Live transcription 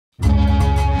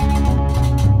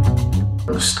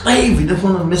Slavery, that's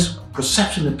one of the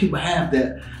misperceptions that people have,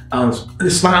 that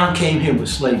Islam came here with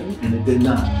slavery, and it did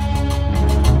not.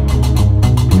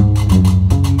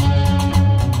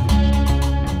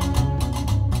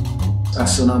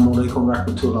 Assalamu alaikum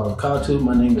warahmatullahi wabarakatuh.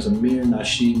 My name is Amir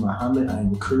Muhammad. I am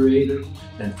the curator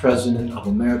and president of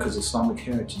America's Islamic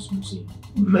Heritage Museum.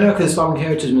 America's Islamic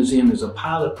Heritage Museum is a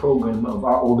pilot program of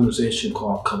our organization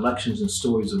called Collections and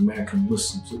Stories of American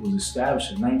Muslims. It was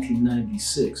established in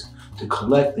 1996 to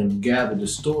collect and gather the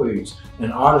stories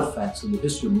and artifacts of the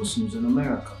history of Muslims in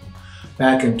America.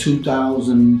 Back in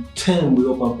 2010, we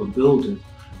opened up a building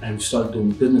and we started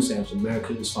doing business as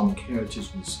America's Islamic Heritage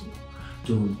Museum,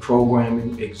 doing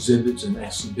programming, exhibits, and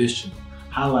exhibitions,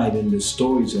 highlighting the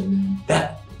stories and the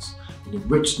depthness and the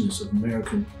richness of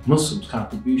American Muslims'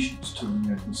 contributions to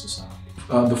American society.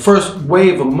 The first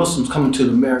wave of Muslims coming to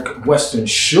the American Western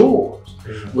shores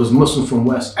was Muslims from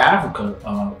West Africa.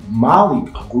 Mali,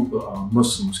 a group of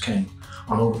Muslims came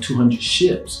on over 200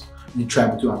 ships. They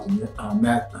traveled throughout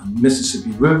the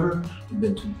Mississippi River. They've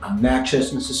been to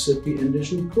Natchez, Mississippi, and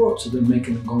there's reports of them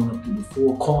making it going up through the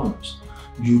Four Corners,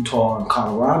 Utah and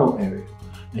Colorado area.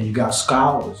 And you got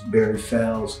scholars. Barry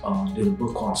Fells did a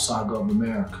book called Saga of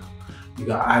America. You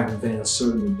got Ivan Van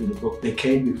Sertima did a book, They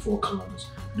Came Before Columbus.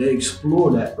 They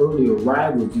explored that early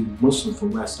arrival of these Muslims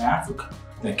from West Africa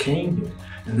that came here.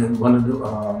 And then one of the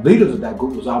leaders of that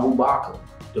group was Abu Bakr,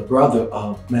 the brother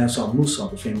of Mansour Musa,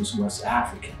 the famous West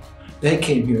African. They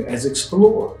came here as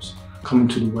explorers coming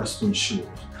to the Western shores.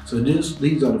 So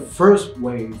these are the first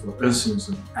wave of incidents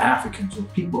of Africans or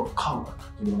people of color,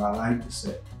 is what I like to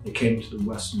say. They came to the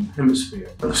Western Hemisphere.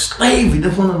 Slavery,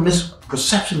 that's one of the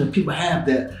misperceptions that people have,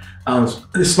 that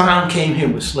Islam came here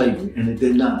with slavery, and it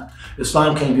did not.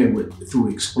 Islam came here through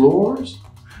explorers,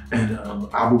 and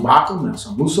Abu Bakr,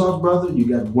 Mansour Musa's brother. You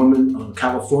got a woman,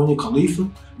 California, Khalifa,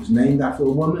 who's named after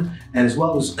a woman, and as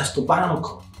well as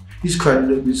Estebanco. He's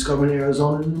credited with discovering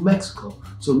Arizona and New Mexico.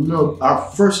 So no, our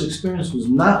first experience was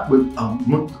not with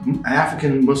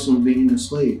African Muslims being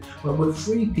enslaved, but with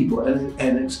free people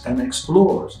and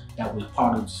explorers that was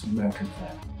part of this American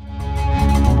family.